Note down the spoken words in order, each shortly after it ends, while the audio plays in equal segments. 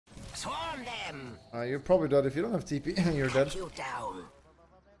Swarm them. You're probably dead if you don't have TP. You're dead. You down.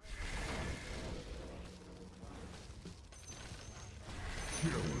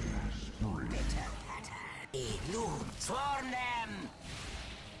 Swarm them.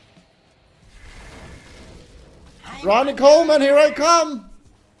 Ronnie Coleman, here I come.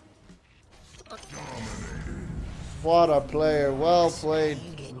 What a player. Well played.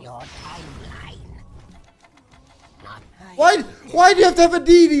 In your timeline. Why do you have to have a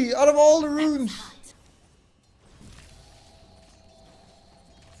DD out of all the runes?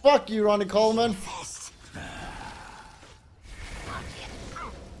 Fuck you, Ronnie Coleman.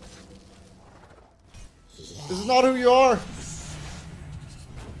 This is not who you are.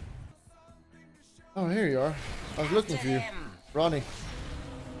 Oh, here you are. I was looking for you. Ronnie.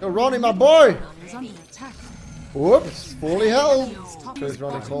 Yo, Ronnie, my boy! Whoops, fully held. There's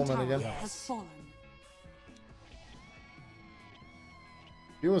Ronnie Coleman again. If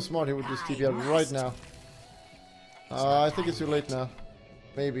he was smart, he would just TP out right now. I think it's too late now.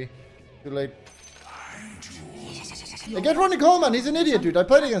 Maybe. Too late. Hey, get Ronnie Coleman! He's an idiot, dude. I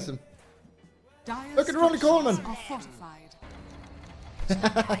played against him. Look at Ronnie Coleman!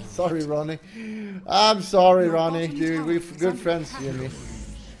 Sorry, Ronnie. I'm sorry, Ronnie. Dude, we're good friends, you and me.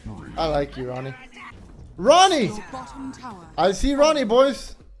 I like you, Ronnie. Ronnie! I see Ronnie,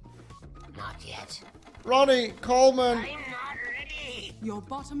 boys. Not yet. Ronnie Coleman. I'm not ready. Your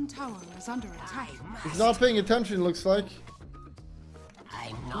bottom tower is under attack. He's not paying attention, looks like.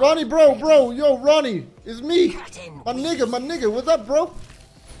 I'm not Ronnie, bro, yo, Ronnie, it's me. Cut in, My nigga, what's up, bro?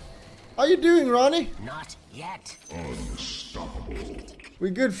 How you doing, Ronnie? Not yet. We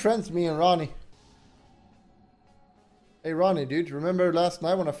good friends, me and Ronnie. Hey, Ronnie, dude, remember last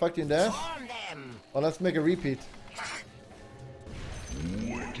night when I fucked you in the ass? Swarm them. Well, let's make a repeat.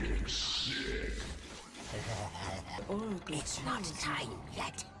 Wicked sick. It's not time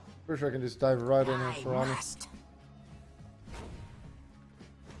yet. Pretty sure I can just dive right in here for Ronnie. Must.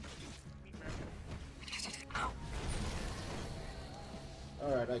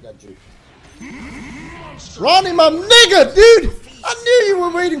 Alright, I got you. Ronnie, my nigga, dude! I knew you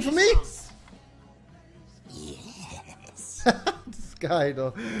were waiting for me! Yes. This guy,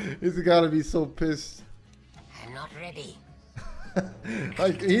 though, he's gotta be so pissed. I'm not ready.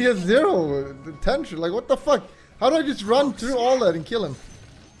 Like, he has zero attention. Like, what the fuck? How do I just run through all that and kill him?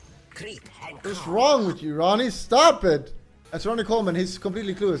 Creep and What's crawl. wrong with you, Ronnie? Stop it! That's Ronnie Coleman. He's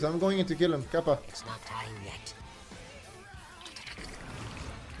completely clueless. I'm going in to kill him. Kappa. It's not time yet.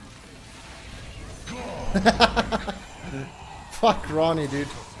 Fuck Ronnie, dude.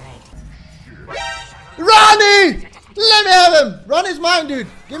 Ronnie! Let me have him! Ronnie's mine, dude.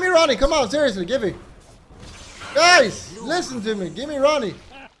 Give me Ronnie. Come on, seriously, give me. Guys, listen to me. Give me Ronnie.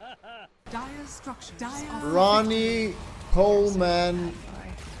 Ronnie Coleman.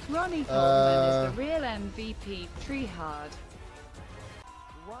 Ronnie Coleman is the real MVP. Tree hard.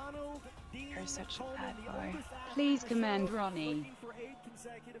 You're such a bad boy. Please commend Ronnie.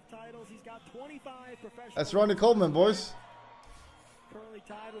 That's Ronnie Coleman, boys.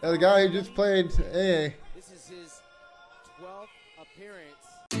 Yeah, the guy who just played AA. This is his 12th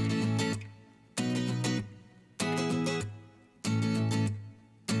appearance.